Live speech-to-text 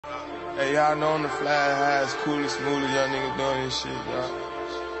Hey, y'all know on the fly high, it's cool and smooth, young nigga doing this shit, y'all.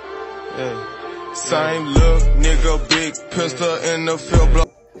 Yeah. Same look, nigga, big pistol in the field block.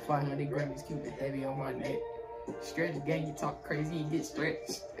 500 Grammys, keep it heavy on my neck. Stretch gang, you talk crazy, you get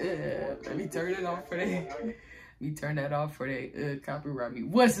stretched. Let me turn it off for that. Let me turn that off for that. Copyright me.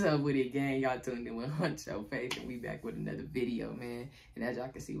 What's up with it, gang? Y'all tuned in with Huncho Faith, and we back with another video, man. And as y'all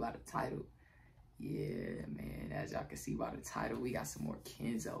can see by the title, yeah, man, as y'all can see by the title, we got some more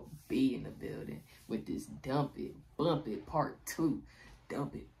Kenzo B in the building with this Dump It, Bump It Part 2.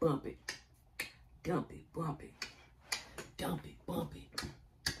 Dump it, bump it. Dump it, bump it. Dump it, bump it.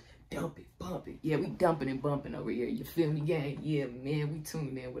 Dump it, bump it. Yeah, we dumping and bumping over here. You feel me, gang? Yeah, man, we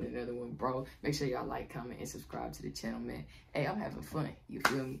tuned in with another one, bro. Make sure y'all like, comment, and subscribe to the channel, man. Hey, I'm having fun. You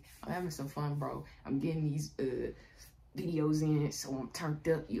feel me? I'm having some fun, bro. I'm getting these videos in, so I'm turned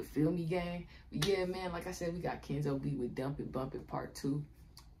up. You feel me, gang? But yeah, man, like I said, we got Kenzo B with Dump It, Bump It Part 2.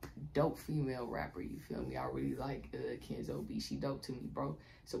 Dope female rapper, you feel me? I really like Kenzo B. She dope to me, bro.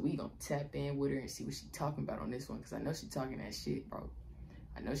 So we gonna tap in with her and see what she talking about on this one, because I know she talking that shit, bro.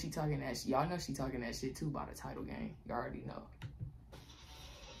 I know she talking that shit. Y'all know she talking that shit too by the title, gang. You already know.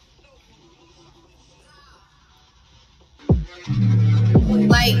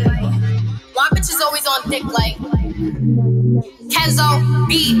 Like, my bitch is always on dick, like Kenzo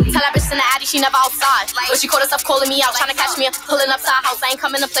B. Tell that bitch in the Addy she never outside. But she caught herself calling me out, trying to catch me up, pulling up to her house. I ain't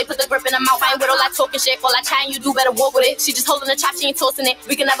coming to play, put the grip in her mouth. I ain't with all that talking shit, all that chatting, you do better walk with it. She just holding the trap, she ain't tossing it.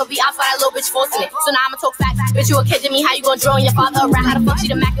 We can never be outside, that little bitch forcing it. So now I'ma talk facts. Bitch, you a kid to me, how you gon' draw on your father around? How the fuck she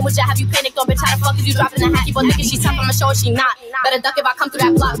the mackin' with you? Have you panicked on, bitch? How the fuck is you dropping the hat? Keep on thinking she's tough, I'ma show her she not. Better duck if I come through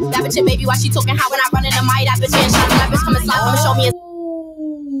that block. That bitch a baby, why she talking how when I run in the mic? That bitch ain't shot, that bitch coming slide, I'ma show me a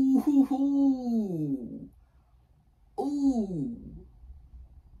Ooh.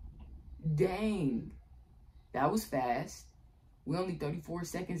 Dang. That was fast. We only 34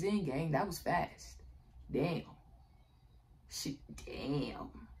 seconds in, gang. That was fast. Damn. Shit, damn.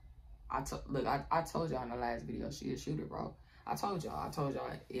 Look, I told y'all in the last video, she a shooter, bro. I told y'all,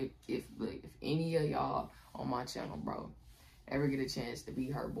 if any of y'all on my channel, bro, ever get a chance to be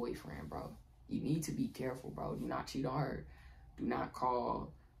her boyfriend, bro, you need to be careful, bro. Do not cheat on her. Do not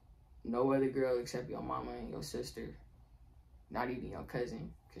call no other girl except your mama and your sister. Not even your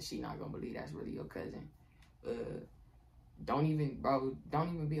cousin, because she not gonna believe that's really your cousin. Don't even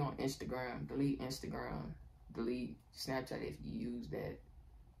be on Instagram. Delete Instagram. Delete Snapchat if you use that.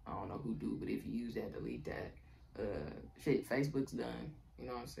 I don't know who do, but if you use that, delete that. Shit, Facebook's done. You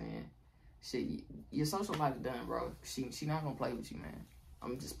know what I'm saying? Shit, your social life's done, bro. She not gonna play with you, man.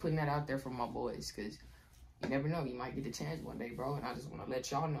 I'm just putting that out there for my boys, because you never know. You might get the chance one day, bro. And I just want to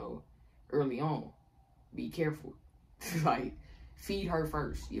let y'all know early on, be careful. Like, feed her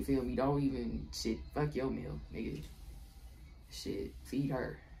first. You feel me? Don't even, shit, fuck your meal, nigga. Shit, feed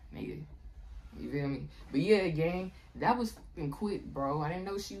her, nigga. You feel me? But yeah, gang, that was fucking quick, bro. I didn't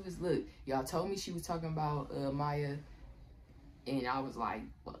know she was, look, y'all told me she was talking about Maya, and I was like,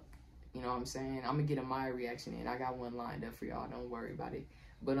 fuck. You know what I'm saying? I'm gonna get a Maya reaction in. I got one lined up for y'all. Don't worry about it.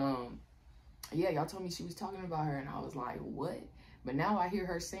 But, yeah, y'all told me she was talking about her, and I was like, what? But now I hear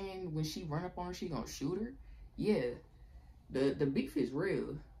her saying when she run up on her, she gonna shoot her. Yeah, the beef is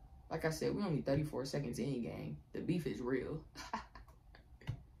real. Like I said, we only 34 seconds in, gang. The beef is real.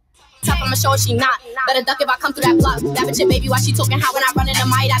 I'ma show her she not. Better duck if I come through that block. That bitch a baby, why she talking how when I run in the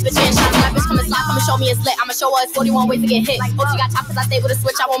mic? That bitch ain't shot, that bitch coming slide, come and show me it's lit. I'ma show her it's 41 ways to get hit. Hope she got chopped cause I stay with a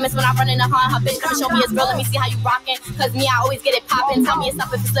switch. I won't miss when I run in the her bitch come and show me it's real. Let me see how you rockin'. Cause me, I always get it poppin'. Tell me it's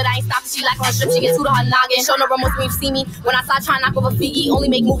up if it's lit, I ain't stopping. She like on a strip, she get two to her noggin. Show no remorse when you see me. When I start trying to knock over Figgy, only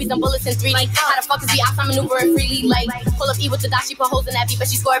make movies and bullets in 3D. How the fuck is the ops? I'm maneuvering freely. Like, pull up E with the dot, she put holes in that beat, but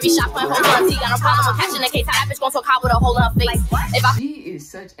she score every shot, putting holes on her teeth. Got no problem with catching the case. How that bitch gon' talk hot with a hole in her face. She is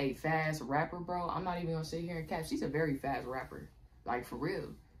such a fast rapper, bro. I'm not even gonna sit here and cap. She's a very fast rapper, like for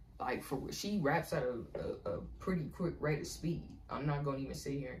real. Like she raps at a pretty quick rate of speed. I'm not gonna even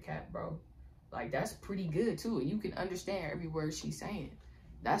sit here and cap, bro. Like that's pretty good too, and you can understand every word she's saying.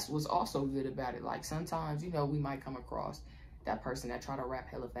 That's what's also good about it. Like sometimes, you know, we might come across that person that try to rap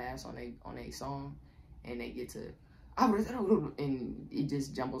hella fast on a song, and they get to and it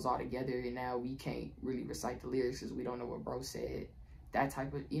just jumbles all together, and now we can't really recite the lyrics because we don't know what bro said. That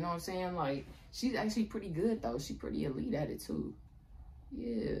type of, you know what I'm saying? Like, she's actually pretty good, though. She's pretty elite at it, too.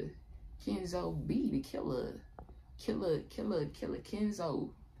 Yeah. Kenzo B, the killer. Killer Kenzo.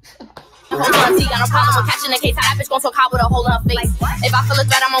 Hold on, see, got no problem with catching the case. How that bitch gon' talk hot with a hole in her face. If I feel a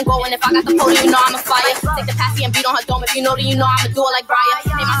threat, I'm on go. And if I got the podium, you know I'm a fire. Take the passy and beat on her dome. If you know, then you know I'ma do it like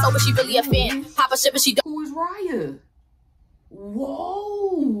Briar. Name my soul, but she really a fan. Pop a shit, but she don't. Who is Raya?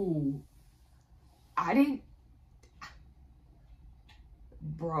 Whoa. I didn't...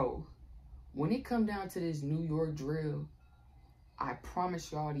 Bro, when it come down to this New York drill, I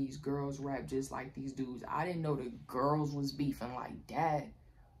promise y'all these girls rap just like these dudes. I didn't know the girls was beefing like that.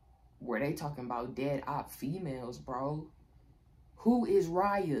 Where they talking about dead op females, bro. Who is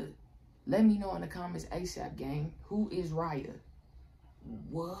Raya? Let me know in the comments ASAP, gang. Who is Raya?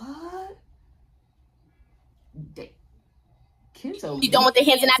 What? Kenzo. You don't want the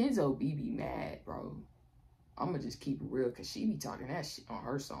hands in that. Kenzo be mad, bro. I'ma just keep it real, cause she be talking that shit on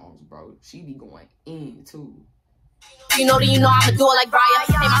her songs, bro. She be going in too. You know I'ma do it like Brian.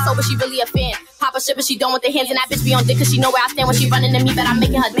 Ain't my soul, but she really a fan. Papa shit, but she don't want the hands, and that bitch be on dick, cause she know where I stand when she running to me, but I'm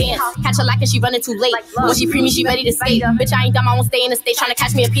making her dance. Catch her like and she running too late. When she pre me, she ready to skate. Bitch, I ain't dumb, I won't stay in the state. Trying to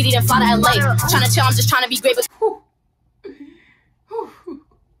catch me a PD, then fly to LA. Trying to chill, I'm just trying to be great, but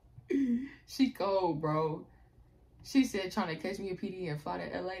she cold, bro. She said trying to catch me a PD and fly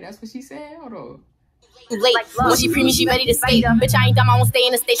to LA. That's what she said? Hold on. too late. When she pre me, she ready to skate. Bitch, I ain't dumb, I won't stay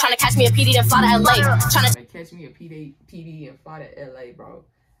in the state. Trying to catch me a PD, then fly to LA. Trying to catch me a PD and fly to LA, bro.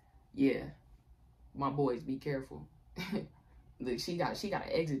 Yeah. My boys, be careful. Look, she got an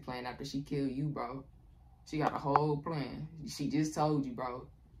exit plan after she kill you, bro. She got a whole plan. She just told you, bro.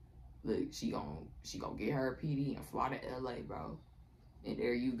 Look, she gonna get her PD and fly to LA, bro. And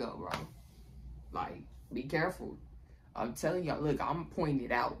there you go, bro. Like, be careful. I'm telling y'all, look, I'm pointing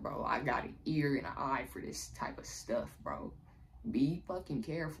it out, bro. I got an ear and an eye for this type of stuff, bro. Be fucking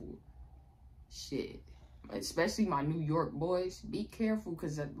careful. Shit. Especially my New York boys. Be careful,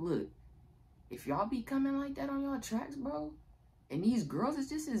 because, look, if y'all be coming like that on y'all tracks, bro, and these girls is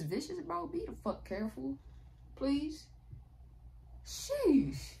just as vicious, bro, be the fuck careful. Please.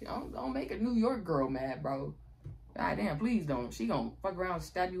 Sheesh. Don't make a New York girl mad, bro. God damn, please don't. She gonna fuck around and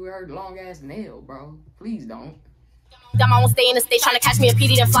stab you with her long ass nail, bro. Please don't. dumb, I won't stay in the state. Trying to catch me a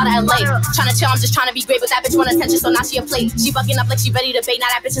PD, then fly to LA. Trying to chill, I'm just trying to be great, but that bitch want attention, so now she a plate. She bucking up like she ready to bait. Now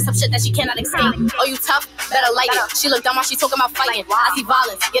that bitch is some shit that she cannot escape. Oh, you tough? Better light it. She look dumb while she talking about fighting. I see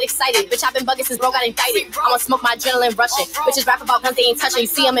violence, get excited. Bitch, I've been bugging since bro got indicted. I'ma smoke my adrenaline rushing. Bitches rap about guns, they ain't touching. You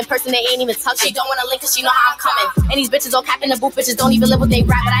see them in person, they ain't even touching. She don't wanna link, cause she know how I'm coming. And these bitches all capping the booth, bitches don't even live what they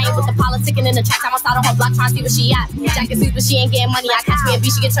rap. But I ain't with the politicking in the chat. I'm outside on her block trying to see where she at. Jacket suits, but she ain't getting money. I catch me a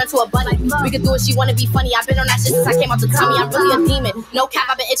beat, she get turned to a bunny. We could do it, she wanna be funny. I've been on that shit since I came out the tummy. I'm really a demon. No cap,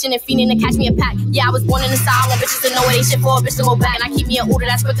 I've been itching and fiending to catch me a pack. Yeah, I was born in the style. I want bitches to know where they shit for a bitch to go back. And I keep me a order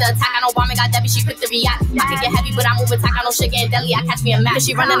that's quick to attack. I know Obama got Debbie, she quick to react. I can get heavy, but I move attack. I know shit getting deadly. I catch me a match. If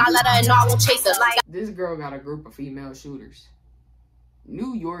she running, I let her and no, I won't chase her. This girl got a group of female shooters.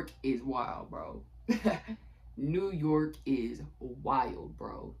 New York is wild, bro. New York is wild,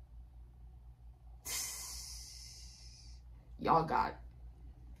 bro. Y'all got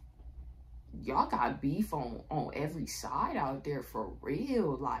beef on every side out there, for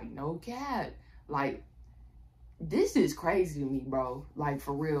real. Like, no cap. Like, this is crazy to me, bro. Like,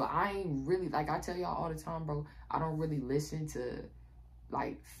 for real. I ain't really, like I tell y'all all the time, bro, I don't really listen to,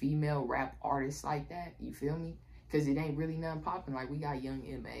 like, female rap artists like that. You feel me? Because it ain't really nothing popping. Like, we got Young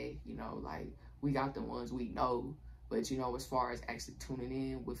M.A., you know, like, we got the ones we know. But, you know, as far as actually tuning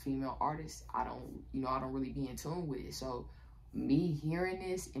in with female artists, I don't really be in tune with it. So, me hearing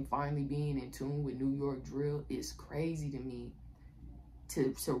this and finally being in tune with New York drill is crazy to me.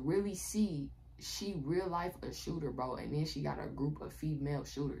 To really see she real life a shooter, bro, and then she got a group of female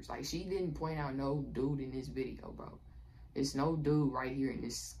shooters. Like, she didn't point out no dude in this video, bro. It's no dude right here in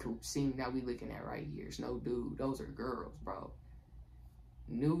this scene that we looking at right here. It's no dude. Those are girls, bro.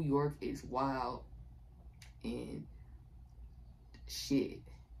 New York is wild. And shit,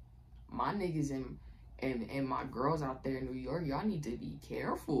 my niggas and my girls out there in New York, y'all need to be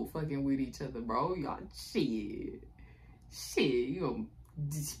careful fucking with each other, bro. Y'all, shit, you gonna,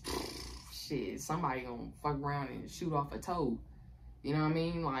 shit, somebody gonna fuck around and shoot off a toe. You know what I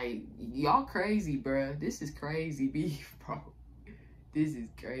mean? Like, y'all crazy, bro. This is crazy beef, bro. This is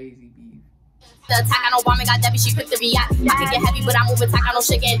crazy beef. The attack, I know Obama got Debbie, she quick to react. I can get heavy, but I move attack. I know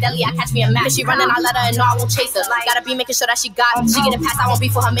shit getting deadly. I catch me a match. If she running, I let her and no, I won't chase her. Gotta be making sure that she got. She get a pass, I won't be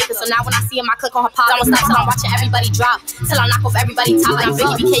for her maker. So now when I see him, I click on her pop. I won't stop till I'm watching everybody drop. Till I knock off everybody top. Like I'm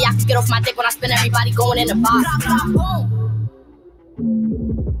Biggie BK, I can get off my dick when I spin everybody going in the box.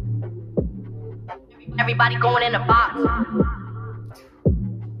 Everybody going in the box.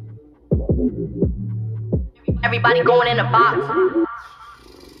 Everybody going in the box.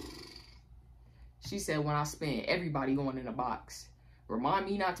 She said when I spin, everybody going in the box. Remind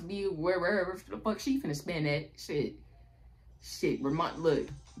me not to be wherever the fuck she finna spin that. Shit, look,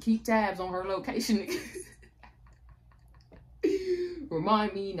 keep tabs on her location.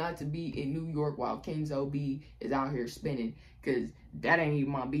 Remind me not to be in New York while Kenzo B is out here spinning. Cause that ain't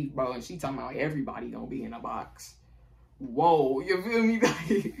even my beef, bro. And she talking about everybody gonna be in a box. whoa, you feel me?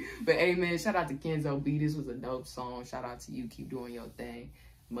 But hey, man, shout out to Kenzo B. This was a dope song. Shout out to you. Keep doing your thing.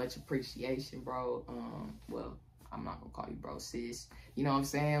 Much appreciation, bro. Well, I'm not gonna call you bro, sis. You know what I'm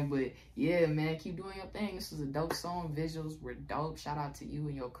saying? But yeah, man, keep doing your thing. This was a dope song. Visuals were dope. Shout out to you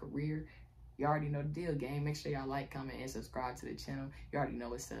and your career. You already know the deal, gang. Make sure y'all like, comment, and subscribe to the channel. You already know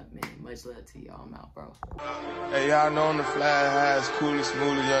what's up, man. Much love to y'all. I'm out, bro. Hey, y'all know on the fly how it's cool and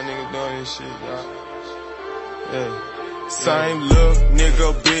smooth, young niggas doing this shit, y'all. Yeah. Same look,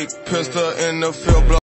 nigga, big pistol in the field.